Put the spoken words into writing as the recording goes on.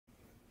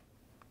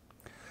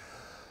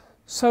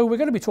So we're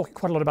going to be talking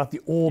quite a lot about the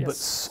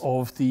orbits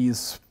of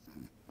these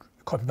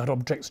quadruped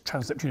objects,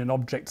 trans-Neptunian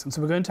objects, and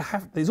so we're going to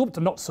have, these orbits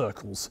are not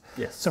circles.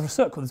 Yes. So for a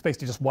circle, there's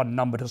basically just one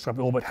number to describe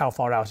the orbit, how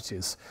far out it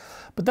is.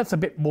 But that's a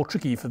bit more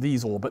tricky for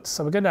these orbits,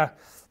 so we're going to,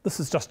 this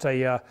is just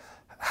a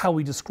how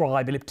we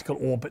describe elliptical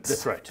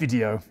orbits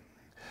video.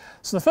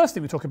 So the first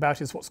thing we talk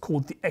about is what's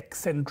called the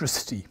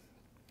eccentricity.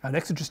 And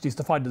eccentricity is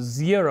defined as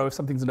 0 if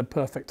something's in a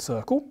perfect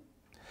circle,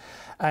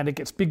 and it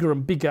gets bigger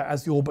and bigger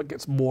as the orbit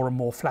gets more and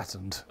more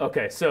flattened.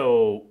 Okay,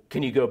 so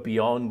can you go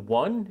beyond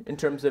 1 in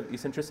terms of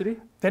eccentricity?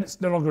 Then it's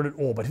no longer an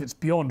orbit. If it's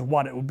beyond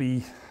 1, it will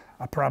be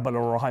a parabola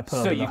or a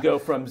hyperbola. So you go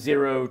from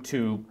 0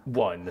 to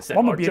 1.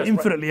 One would be an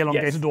infinitely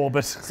elongated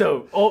orbit.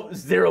 So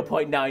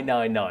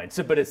 0.999.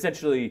 So, but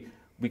essentially,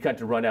 we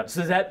kind of run out. So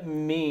does that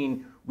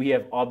mean we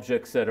have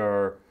objects that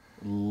are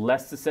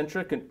less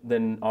eccentric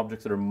than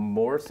objects that are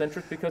more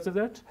eccentric because of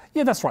that?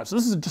 Yeah, that's right. So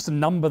this is just a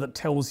number that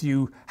tells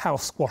you how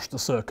squashed the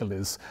circle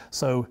is.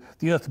 So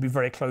the Earth will be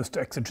very close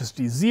to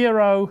eccentricity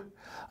 0.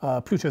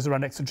 Pluto's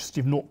around eccentricity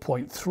of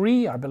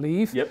 0.3, I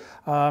believe. Yep.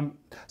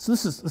 So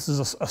this is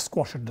a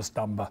squashedness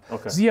number.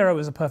 Okay. 0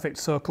 is a perfect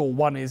circle.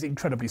 1 is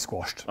incredibly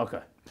squashed. Okay.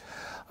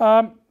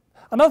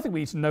 Another thing we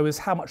need to know is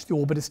how much the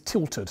orbit is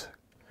tilted.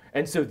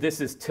 And so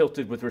this is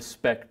tilted with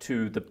respect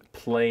to the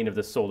plane of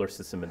the solar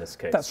system in this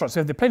case? That's right.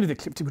 So the plane of the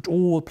ecliptic, which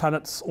all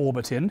planets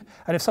orbit in,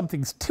 and if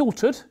something's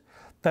tilted,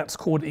 that's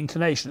called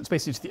inclination. It's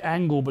basically the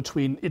angle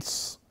between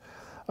its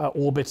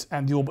orbit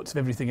and the orbits of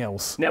everything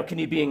else. Now, can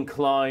you be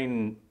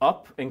inclined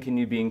up and can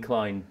you be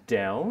inclined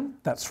down?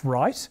 That's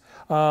right.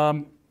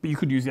 But you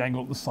could use the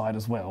angle at the side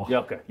as well. Yeah,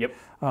 okay, yep.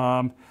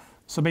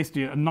 So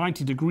basically a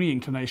 90-degree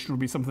inclination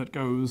would be something that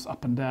goes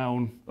up and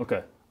down.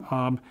 Okay.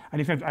 And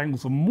if you have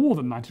angles of more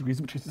than 90 degrees,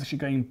 which is actually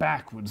going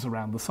backwards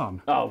around the sun.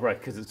 Oh, right,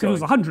 because it's going... If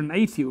it was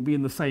 180, it would be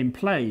in the same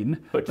plane,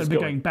 but it would be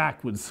going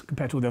backwards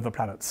compared to all the other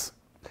planets.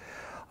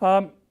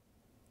 Other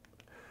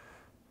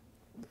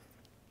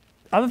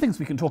things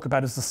we can talk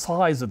about is the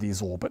size of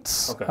these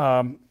orbits.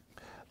 Okay.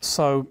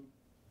 So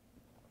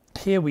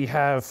here we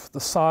have the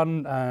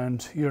Sun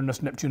and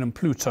Uranus, Neptune and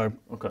Pluto.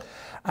 Okay.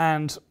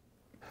 And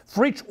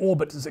for each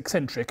orbit that's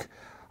eccentric,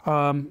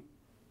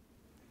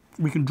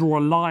 we can draw a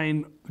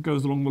line that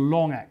goes along the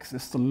long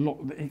axis,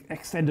 the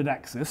extended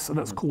axis, and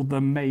that's called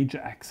the major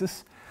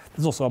axis.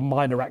 There's also a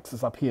minor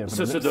axis up here.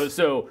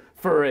 So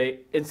for a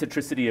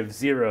eccentricity of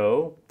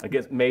 0, I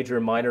guess major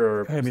and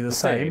minor are the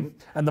same.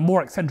 And the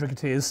more eccentric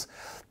it is,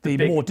 the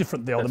more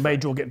different they are. The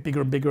major will get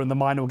bigger and bigger, and the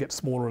minor will get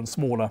smaller and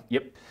smaller.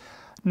 Yep.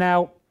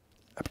 Now,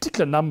 a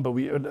particular number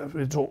we're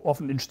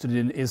often interested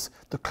in is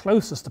the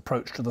closest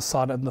approach to the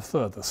Sun and the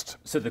furthest.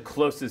 So the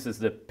closest is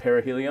the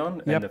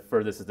perihelion, and the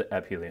furthest is the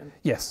aphelion?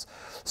 Yes.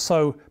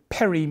 So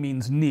peri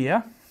means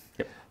near.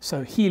 Yep.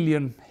 So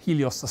helion,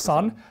 helios, the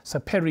Sun. So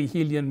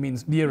perihelion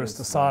means nearest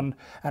the Sun,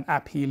 and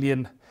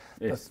aphelion,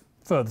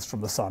 furthest from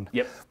the Sun.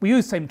 Yep. We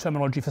use the same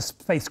terminology for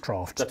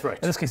spacecraft. That's right.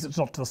 In this case, it's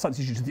not to the Sun, it's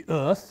usually to the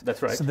Earth.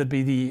 That's right. So there'd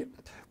be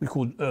we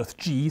call it Earth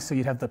G, so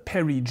you'd have the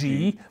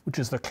peri-G, which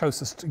is the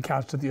closest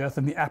encounter to the Earth,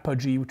 and the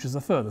apogee, which is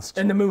the furthest.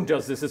 And the Moon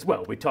does this as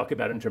well. We talk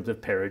about it in terms of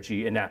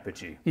perigee and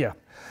apogee. Yeah.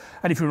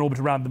 And if you're in orbit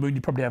around the Moon,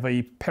 you probably have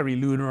a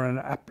perilunar and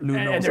an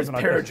aplunar. And there's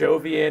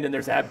perijovian and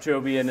there's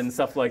abjovian and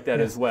stuff like that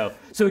as well.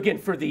 So again,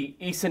 for the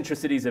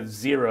eccentricities of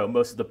 0,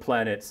 most of the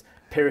planets,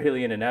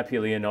 perihelion and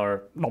aphelion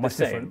are not much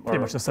different. Pretty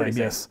much the same,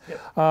 yes.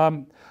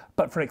 Yep.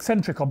 But for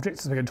eccentric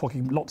objects, as we're going to be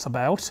talking lots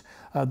about,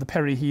 the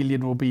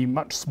perihelion will be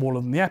much smaller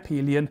than the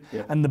aphelion,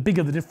 and the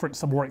bigger the difference,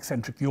 the more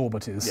eccentric the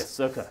orbit is. Yes,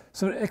 okay.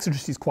 So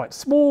eccentricity is quite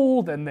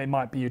small, then they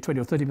might be 20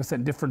 or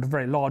 30% different. A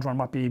very large one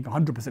might be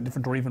 100%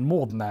 different, or even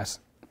more than that.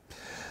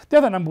 The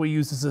other number we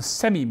use is a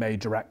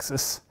semi-major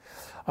axis,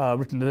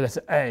 written in the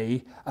letter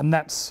A, and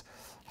that's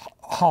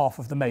half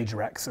of the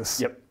major axis.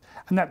 Yep.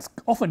 And that's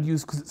often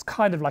used because it's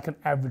kind of like an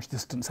average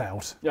distance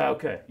out. Yeah,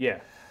 okay,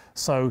 yeah.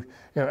 So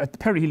at the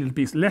perihelion would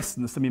be less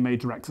than the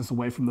semi-major axis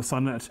away from the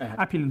Sun. At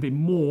aphelion would be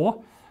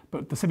more,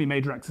 but the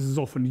semi-major axis is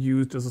often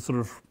used as a sort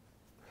of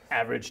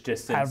average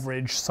distance.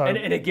 Average. So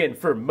and again,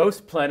 for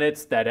most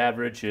planets, that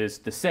average is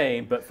the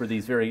same, but for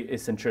these very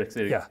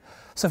eccentricity. Yeah.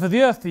 So for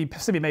the Earth, the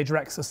semi-major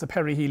axis, the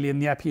perihelion,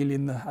 the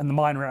aphelion, and the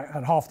minor,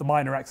 and half the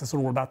minor axis are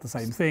all about the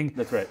same thing.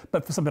 That's right.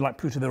 But for something like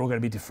Pluto, they're all going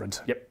to be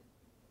different. Yep.